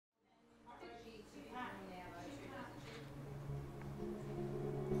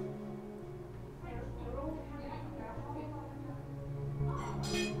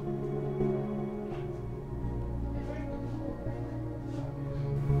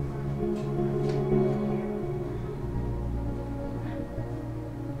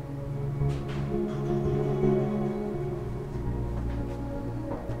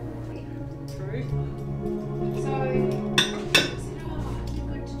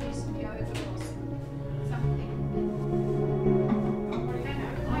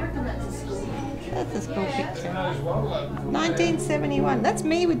1971. That's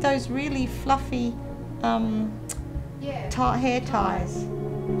me with those really fluffy hair ties.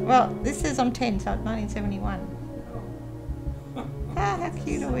 Well, this says I'm 10, so it's 1971. How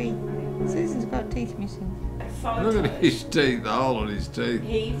cute are we? Susan's got teeth missing. Look at his teeth, the hole in his teeth.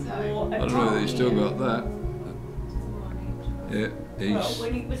 I don't know whether he's still got that. Yeah, he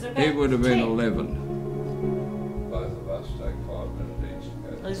would have been 11. Both of us take 5 minutes each.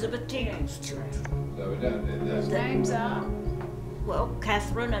 Elizabeth Tiggins' children. So we don't do that. Whose names are? Well,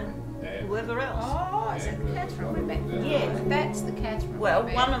 Catherine and whoever else. Oh, is it Catherine Rebecca? Yeah. That's the Catherine Well,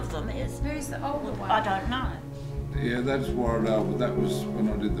 Rebecca. one of them is. Who's the older one? I don't know. Yeah, that's Warradale, but that was when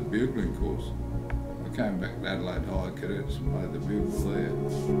I did the bugling course. I came back to Adelaide High Cadets and made the bugle there. I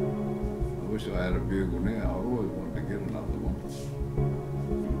wish I had a bugle now. I always wanted to get another one.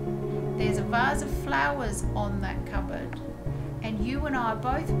 There's a vase of flowers on that cupboard, and you and I are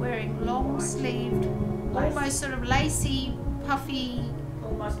both wearing long-sleeved, almost sort of lacy, puffy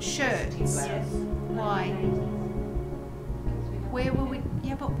shirts. Yes. Why? Where were we?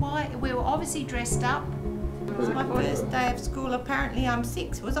 Yeah, but why? We were obviously dressed up. It was my first day of school. Apparently I'm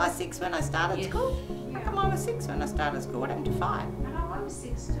 6. Was I 6 when I started school? How come I was 6 when I started school? What happened to 5? No, I was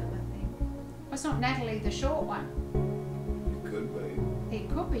 6 still, I think. Well, it's not Natalie, the short one. It could be. It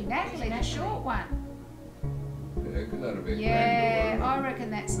could be Natalie, the short one. Yeah, because that'd be Yeah, granddaughter. I reckon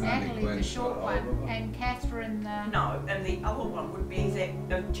that's Only Natalie, the Gwen's short got one, older one. and Catherine, the... No, and the other one would be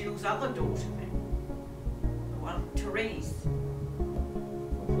Jill's other daughter then. The one, Therese. I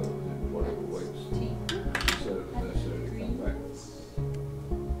thought it was in whatever weeks. She said it was necessary to come back.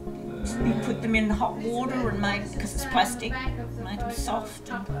 You put them in hot water and made, because it's plastic, made them soft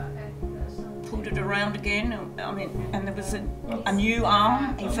and pulled it around again. I mean, and there was a new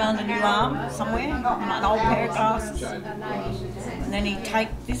arm. He found a new arm somewhere, an old pair of glasses. And then he'd take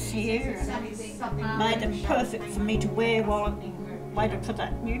this here and made them perfect for me to wear while I waited for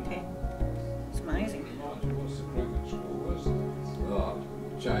that new pair. It's amazing. What's the cricket school was? Oh,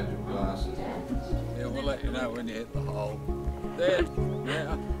 change of glasses. Yeah, we'll let you know when you hit the hole. There,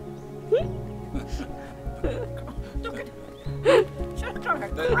 yeah. They're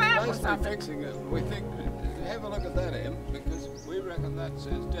supposed to be fixing it. We think, have a look at that, Em, because we reckon that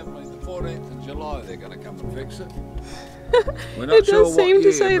says definitely the 14th of July they're going to come and fix it. We're not It sure does what seem to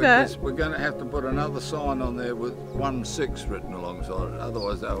year, say that. because we're going to have to put another sign on there with 16 written alongside it.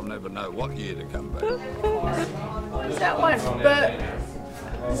 Otherwise, they'll never know what year to come back. That one, but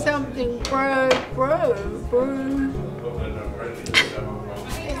something bro.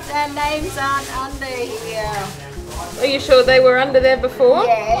 If their names aren't under here. Are you sure they were under there before?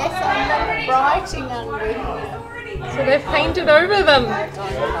 Yes, I'm writing under here. So they've painted over them.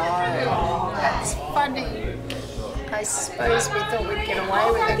 That's funny. I suppose we thought we'd get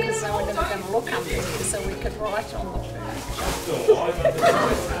away with it because they were never going to look under here, so we could write on the furniture.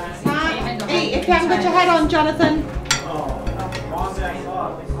 Hey, if you haven't got your hat on, Jonathan.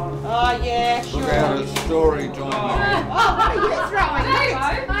 Oh yeah, sure. Look out at story time. Oh, what are you throwing?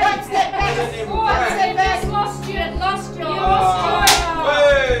 What's that?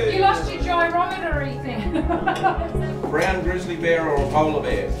 You lost your gyrometer thing. Brown grizzly bear or a polar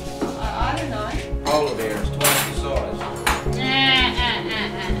bear? I don't know. Polar bear.